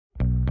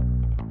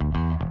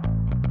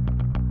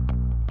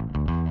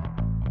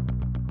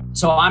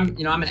So I'm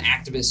an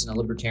activist and a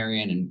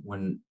libertarian, and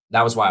when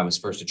that was why I was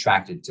first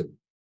attracted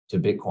to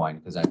Bitcoin,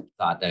 because I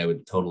thought that it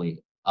would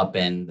totally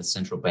upend the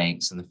central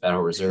banks and the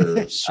Federal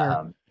Reserve,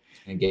 Sure.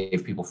 and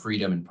gave people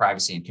freedom and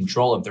privacy and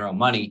control of their own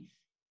money.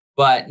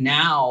 But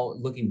now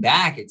looking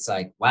back, it's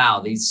like, wow,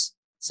 these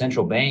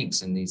central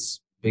banks and these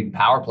big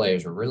power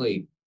players were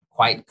really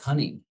quite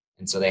cunning.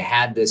 And so they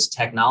had this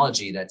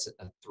technology that's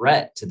a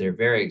threat to their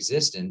very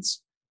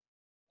existence.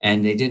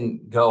 And they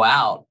didn't go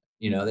out,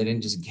 they didn't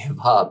just give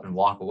up and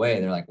walk away.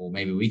 They're like, well,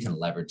 maybe we can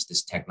leverage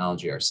this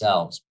technology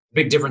ourselves.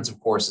 Big difference, of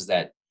course, is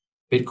that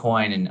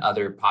Bitcoin and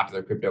other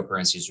popular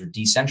cryptocurrencies are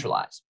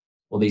decentralized.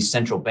 Well, these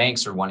central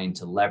banks are wanting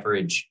to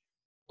leverage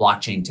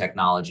blockchain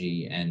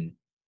technology and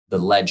the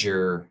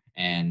ledger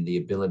and the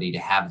ability to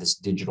have this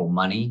digital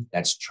money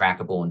that's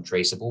trackable and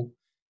traceable.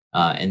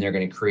 And they're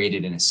going to create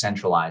it in a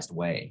centralized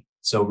way.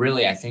 So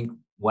really, I think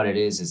what it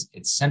is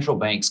it's central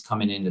banks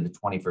coming into the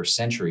 21st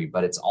century,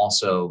 but it's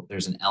also,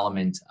 there's an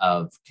element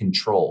of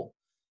control.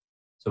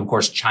 So of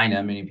course,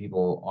 China, many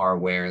people are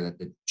aware that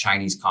the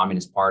Chinese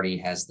Communist Party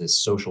has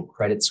this social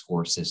credit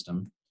score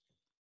system.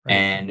 Right.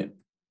 And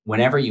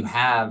whenever you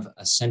have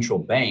a central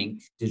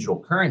bank digital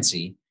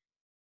currency,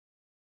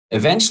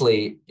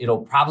 eventually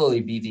it'll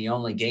probably be the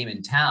only game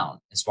in town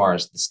as far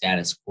as the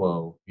status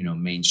quo,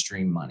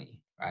 mainstream money,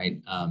 right?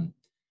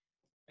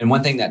 And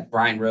one thing that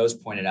Brian Rose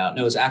pointed out,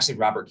 no, it was actually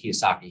Robert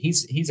Kiyosaki.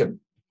 He's a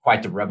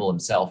quite the rebel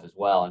himself as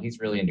well, and he's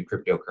really into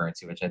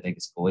cryptocurrency, which I think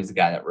is cool. He's the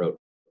guy that wrote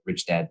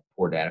Rich Dad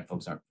Poor Dad. If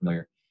folks aren't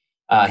familiar,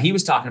 he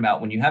was talking about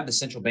when you have the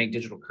central bank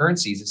digital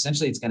currencies,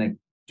 essentially it's going to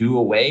do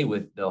away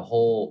with the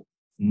whole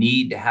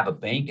need to have a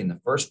bank in the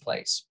first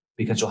place,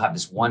 because you'll have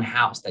this one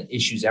house that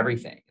issues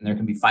everything, and there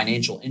can be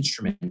financial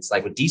instruments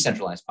like with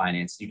decentralized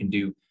finance. You can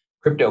do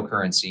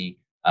cryptocurrency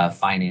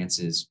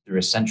finances through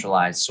a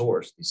centralized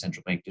source, the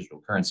central bank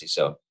digital currency.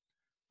 So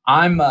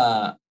I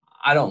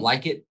don't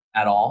like it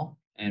at all.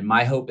 And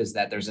my hope is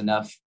that there's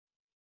enough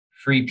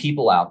free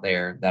people out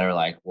there that are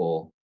like,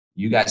 well,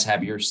 you guys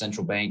have your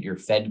central bank, your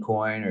Fed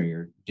coin or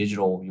your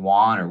digital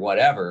yuan or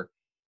whatever.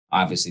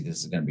 Obviously,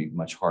 this is going to be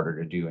much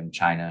harder to do in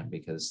China,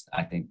 because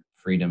I think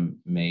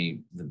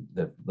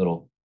the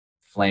little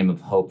flame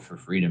of hope for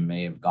freedom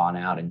may have gone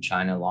out in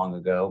China long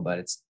ago, but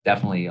it's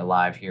definitely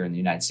alive here in the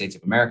United States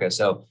of America.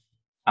 So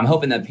I'm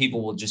hoping that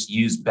people will just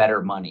use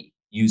better money,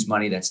 use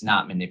money that's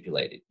not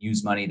manipulated,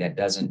 use money that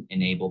doesn't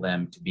enable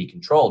them to be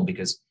controlled,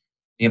 because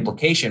the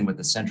implication with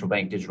the central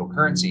bank digital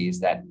currency is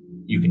that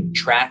you can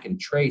track and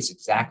trace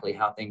exactly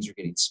how things are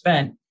getting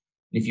spent. And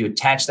if you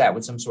attach that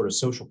with some sort of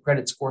social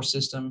credit score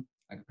system,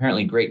 like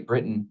apparently Great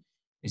Britain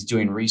is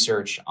doing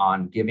research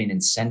on giving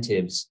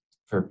incentives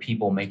for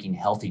people making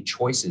healthy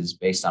choices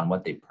based on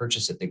what they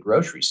purchase at the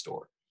grocery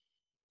store.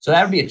 So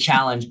that would be a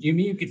challenge.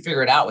 You could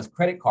figure it out with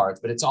credit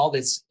cards, but it's all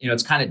this,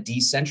 it's kind of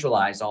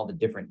decentralized, all the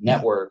different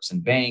networks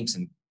and banks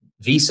and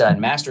Visa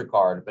and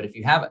MasterCard. But if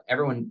you have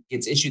everyone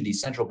gets issued these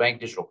central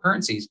bank digital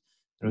currencies,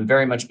 it would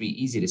very much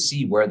be easy to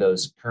see where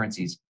those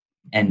currencies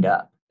end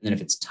up. And then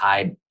if it's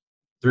tied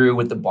through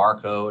with the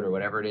barcode or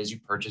whatever it is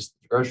you purchased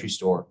at the grocery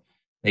store,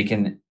 they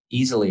can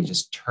easily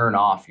just turn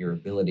off your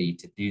ability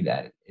to do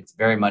that. It's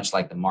very much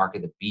like the mark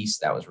of the beast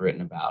that was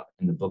written about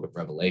in the book of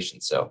Revelation.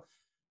 So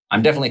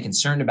I'm definitely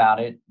concerned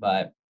about it,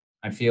 but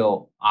I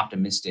feel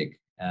optimistic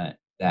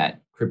that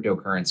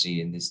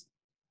cryptocurrency and this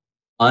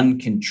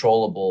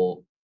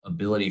uncontrollable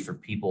ability for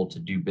people to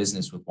do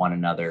business with one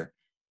another,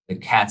 the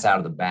cat's out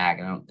of the bag,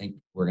 and I don't think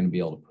we're going to be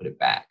able to put it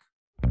back.